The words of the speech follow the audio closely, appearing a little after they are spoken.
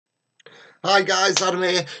Hi guys, Adam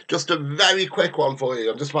here. Just a very quick one for you.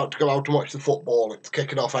 I'm just about to go out and watch the football. It's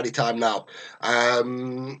kicking off any time now.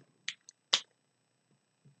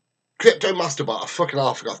 Crypto Masterbot. I fucking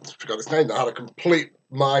half forgot his name. I had a complete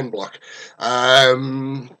mind block.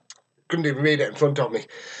 Couldn't even read it in front of me.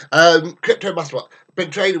 Crypto Masterbot. Been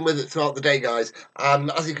trading with it throughout the day, guys,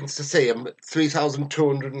 and as you can see, I'm at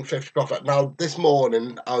 3,250 profit. Now, this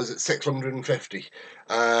morning I was at 650.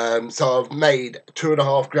 So I've made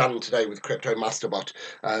 2.5 grand today with Crypto Masterbot.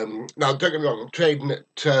 Now, don't get me wrong, I'm trading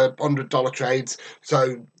at $100 trades,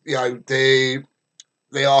 so they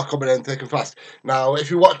are coming in thick and fast. Now, if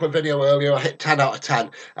you watched my video earlier, I hit 10 out of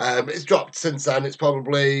 10. It's dropped since then. It's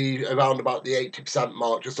probably around about the 80%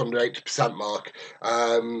 mark, just under 80% mark.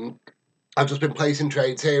 I've just been placing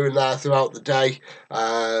trades here and there throughout the day.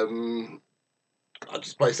 I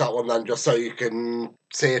just place that one then just so you can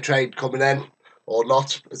see a trade coming in or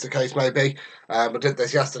not, as the case may be. I did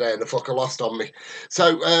this yesterday and the fucker lost on me.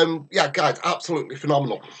 So, yeah, guys, absolutely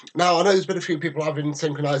phenomenal. Now, I know there's been a few people having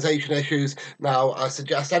synchronization issues. Now, I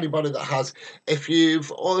suggest anybody that has, if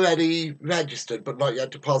you've already registered but not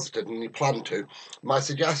yet deposited and you plan to, my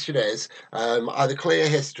suggestion is either clear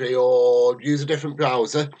history or use a different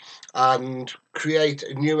browser and create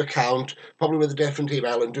a new account, probably with a different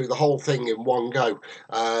email, and do the whole thing in one go.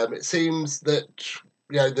 It seems that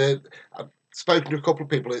I've spoken to a couple of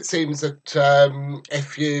people. It seems that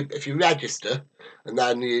if you register and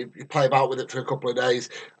then you play about with it for a couple of days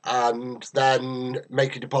and then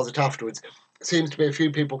make a deposit afterwards. Seems to be a few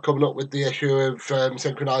people coming up with the issue of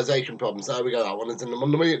synchronization problems. There we go. That one is in the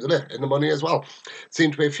money, in the money as well.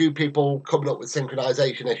 Seem to be a few people coming up with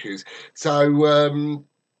synchronization issues. So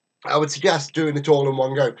I would suggest doing it all in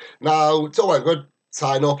one go. Now, it's all well good,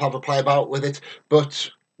 sign up, have a play about with it,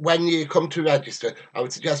 but when you come to register, I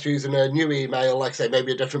would suggest using a new email, like I say,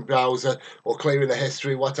 maybe a different browser or clearing the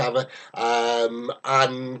history, whatever,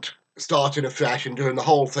 and starting afresh and doing the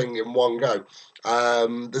whole thing in one go.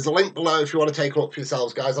 There's a link below if you want to take a look for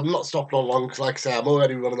yourselves, guys. I'm not stopping on long because, like I say, I'm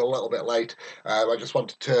already running a little bit late. I just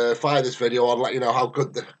wanted to fire this video on, let you know how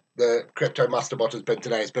good the Crypto Masterbot has been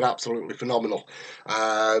today. It's been absolutely phenomenal.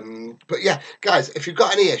 But yeah, guys, if you've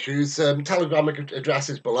got any issues, Telegram address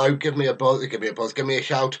is below. Give me a buzz, give me a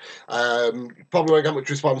shout. Probably won't get much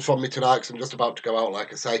response from me tonight because I'm just about to go out,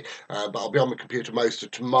 like I say. But I'll be on my computer most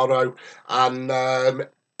of tomorrow. And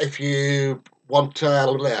if you want to,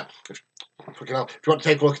 if you want to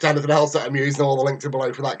take a look at anything else that I'm using, all the links are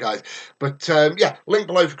below for that, guys. But yeah, link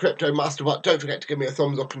below for Crypto Masterbot. Don't forget to give me a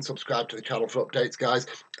thumbs up and subscribe to the channel for updates, guys.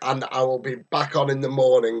 And I will be back on in the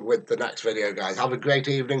morning with the next video, guys. Have a great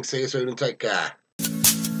evening. See you soon and take care.